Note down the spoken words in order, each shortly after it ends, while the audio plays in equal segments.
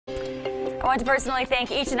I want to personally thank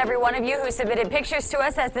each and every one of you who submitted pictures to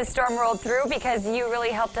us as this storm rolled through, because you really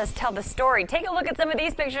helped us tell the story. Take a look at some of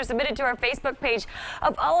these pictures submitted to our Facebook page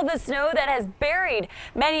of all of the snow that has buried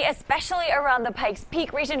many, especially around the Pikes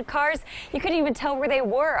Peak region. Cars, you couldn't even tell where they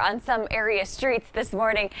were on some area streets this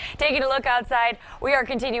morning. Taking a look outside, we are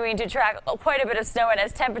continuing to track quite a bit of snow, and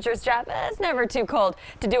as temperatures drop, it's never too cold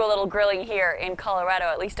to do a little grilling here in Colorado,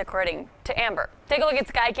 at least according to Amber. Take a look at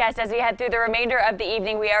Skycast as we head through the remainder of the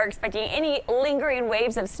evening. We are expecting any lingering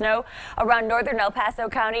waves of snow around northern El Paso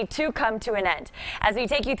County to come to an end. As we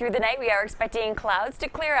take you through the night, we are expecting clouds to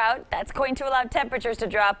clear out. That's going to allow temperatures to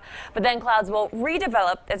drop, but then clouds will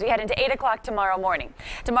redevelop as we head into 8 o'clock tomorrow morning.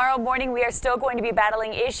 Tomorrow morning, we are still going to be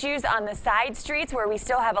battling issues on the side streets where we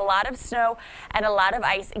still have a lot of snow and a lot of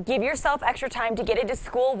ice. Give yourself extra time to get into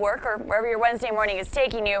school, work, or wherever your Wednesday morning is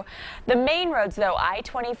taking you. The main roads, though,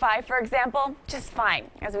 I-25, for example, just fine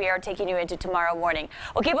as we are taking you into tomorrow morning.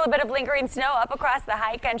 We'll keep a bit of lingering snow up across the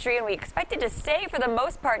high country, and we expect it to stay for the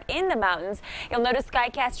most part in the mountains. You'll notice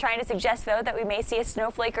Skycast trying to suggest, though, that we may see a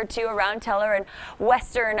snowflake or two around Teller and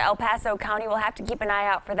western El Paso County. We'll have to keep an eye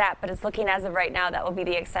out for that, but it's looking as of right now that will be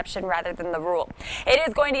the exception rather than the rule. It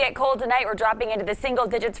is going to get cold tonight. We're dropping into the single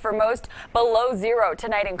digits for most, below zero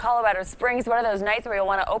tonight in Colorado Springs. One of those nights where you'll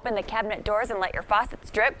want to open the cabinet doors and let your faucets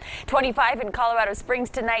drip. 25 in Colorado Springs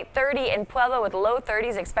tonight, 30 in Pueblo with low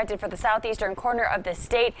 30s expected for the southeastern corner of the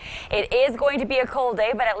state. It is going to be a cold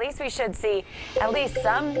day, but at least we should see at least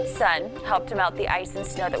some sun help to melt the ice and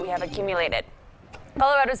snow that we have accumulated.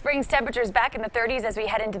 Colorado Springs temperatures back in the 30s as we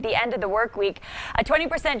head into the end of the work week. A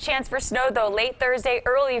 20% chance for snow, though, late Thursday,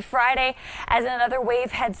 early Friday as another wave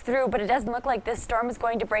heads through. But it doesn't look like this storm is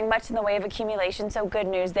going to bring much in the way of accumulation, so good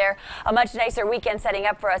news there. A much nicer weekend setting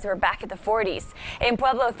up for us. We're back at the 40s. In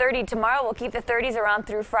Pueblo, 30 tomorrow. We'll keep the 30s around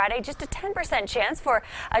through Friday. Just a 10% chance for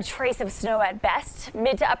a trace of snow at best.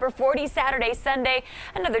 Mid to upper 40s Saturday, Sunday.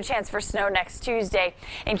 Another chance for snow next Tuesday.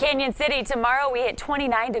 In Canyon City tomorrow, we hit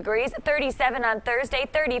 29 degrees, 37 on Thursday.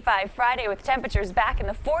 35 Friday, with temperatures back in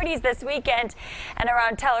the 40s this weekend, and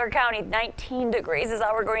around Teller County 19 degrees is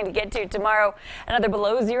all we're going to get to tomorrow. Another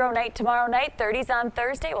below zero night tomorrow night, 30s on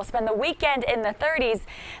Thursday. We'll spend the weekend in the 30s,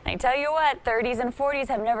 and I tell you what, 30s and 40s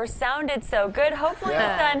have never sounded so good. Hopefully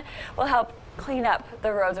the sun will help clean up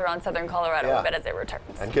the roads around southern Colorado a bit as it returns.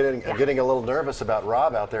 I'm getting a little nervous about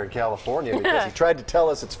Rob out there in California because he tried to tell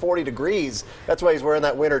us it's 40 degrees. That's why he's wearing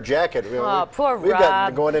that winter jacket. You know, poor We've Rob.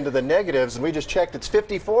 got going into the negatives, and we just checked. It's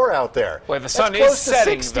 54 out there. Well, the sun is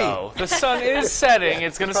setting, though. The sun is setting.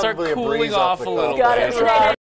 It's going to start cooling off a little bit.